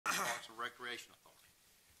Recreation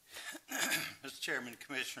Authority. Mr. Chairman,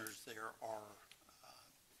 Commissioners, there are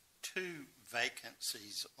two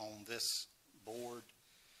vacancies on this board.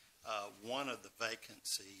 One of the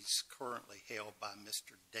vacancies currently held by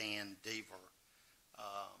Mr. Dan Deaver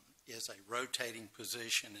is a rotating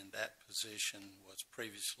position, and that position was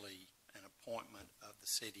previously an appointment of the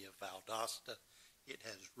city of Valdosta. It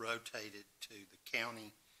has rotated to the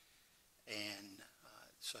county, and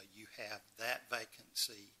so you have that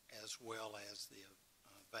vacancy as well as the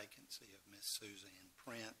vacancy of Miss Suzanne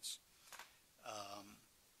Prince.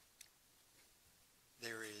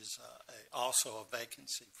 There is also a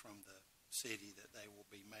vacancy from the city that they will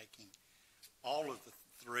be making. All of the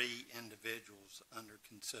three individuals under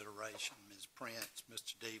consideration, Ms. Prince,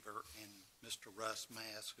 Mr. Deaver, and Mr. Russ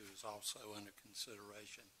Mass, who is also under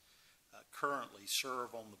consideration, currently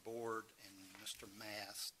serve on the board, and Mr.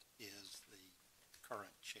 Mass is the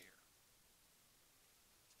current chair.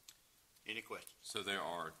 Any questions? So there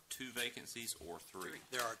are two vacancies or three?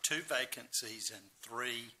 There are two vacancies and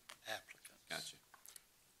three applicants. Gotcha.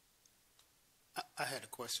 I had a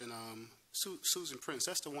question. Susan Prince,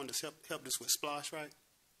 that's the one that's helped us with Splash, right?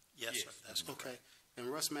 Yes, sir. That's correct. Okay. And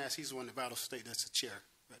Russ Mass, he's the one in Valdosta State that's the chair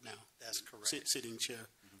right now. That's correct. Sitting chair.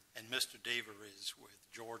 And Mr. Deaver is with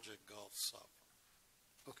Georgia Gulf Sulphur.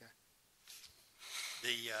 Okay.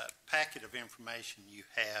 The packet of information you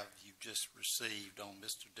just received on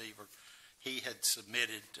Mr. Deaver, he had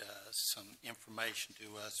submitted some information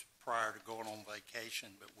to us prior to going on vacation,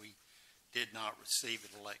 but we did not receive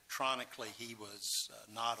it electronically. He was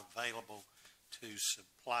not available to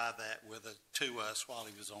supply that to us while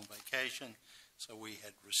he was on vacation, so we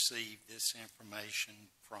had received this information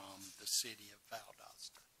from the city of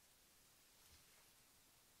Valdosta.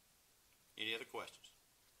 Any other questions?